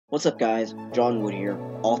What's up guys, John Wood here,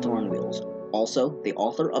 author on wheels, also the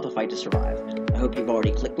author of A Fight to Survive. I hope you've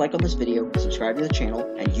already clicked like on this video, subscribed to the channel,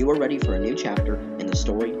 and you are ready for a new chapter in the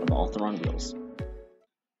story of Author on Wheels.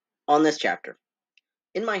 On this chapter,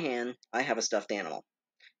 in my hand, I have a stuffed animal.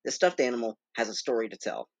 This stuffed animal has a story to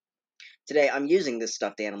tell. Today, I'm using this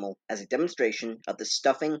stuffed animal as a demonstration of the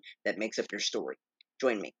stuffing that makes up your story.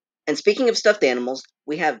 Join me. And speaking of stuffed animals,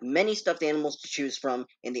 we have many stuffed animals to choose from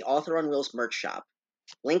in the Author on Wheels merch shop.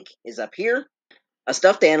 Link is up here. A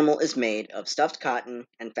stuffed animal is made of stuffed cotton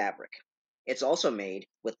and fabric. It's also made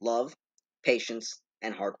with love, patience,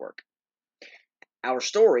 and hard work. Our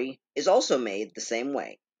story is also made the same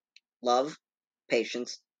way. Love,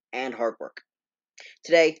 patience, and hard work.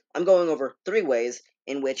 Today, I'm going over 3 ways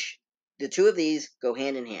in which the 2 of these go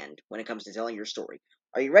hand in hand when it comes to telling your story.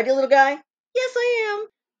 Are you ready, little guy? Yes, I am.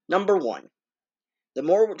 Number 1. The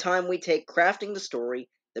more time we take crafting the story,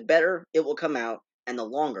 the better it will come out, and the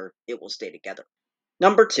longer it will stay together.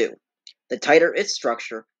 Number 2. The tighter its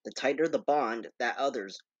structure, the tighter the bond that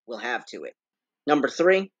others will have to it. Number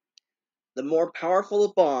 3. The more powerful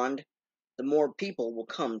the bond, the more people will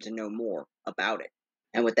come to know more about it.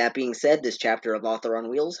 And with that being said, this chapter of Author on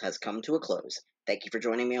Wheels has come to a close. Thank you for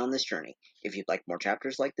joining me on this journey. If you'd like more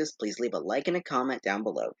chapters like this, please leave a like and a comment down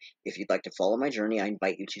below. If you'd like to follow my journey, I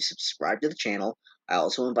invite you to subscribe to the channel. I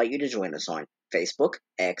also invite you to join us on Facebook,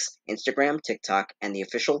 X, Instagram, TikTok, and the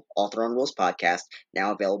official Author on Wheels podcast,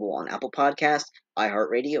 now available on Apple Podcasts,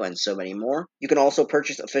 iHeartRadio, and so many more. You can also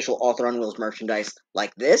purchase official Author on Wheels merchandise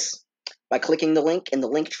like this by clicking the link in the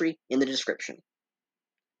link tree in the description.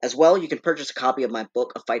 As well, you can purchase a copy of my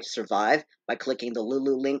book, A Fight to Survive, by clicking the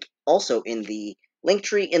Lulu link also in the link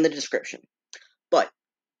tree in the description. But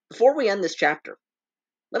before we end this chapter,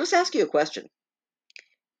 let us ask you a question.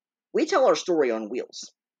 We tell our story on wheels.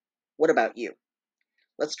 What about you?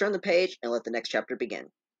 Let's turn the page and let the next chapter begin.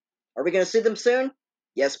 Are we going to see them soon?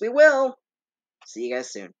 Yes, we will. See you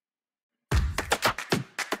guys soon.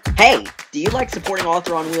 Hey, do you like supporting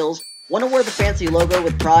Author on Wheels? Want to wear the fancy logo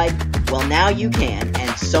with pride? Well, now you can,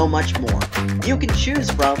 and so much more. You can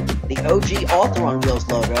choose from the OG Author on Wheels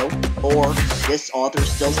logo, or This Author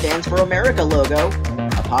Still Stands for America logo.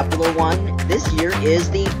 A popular one this year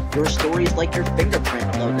is the Your Stories Like Your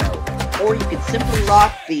Fingerprint logo. Or you can simply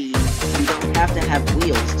rock the You Don't Have to Have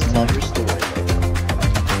Wheels to Tell Your Story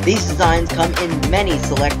logo. These designs come in many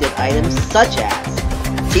selected items such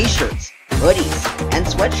as t-shirts, hoodies, and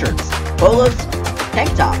sweatshirts, polos,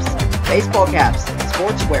 tank tops, baseball caps,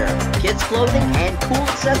 sportswear, kids clothing, and cool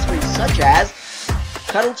accessories such as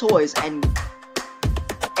cuddle toys and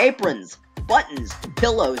aprons, buttons,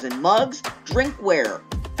 pillows and mugs, drinkware,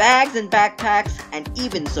 bags and backpacks, and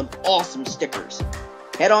even some awesome stickers.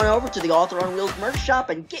 Head on over to the Author on Wheels merch shop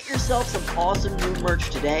and get yourself some awesome new merch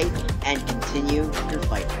today and continue your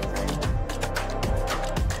fight.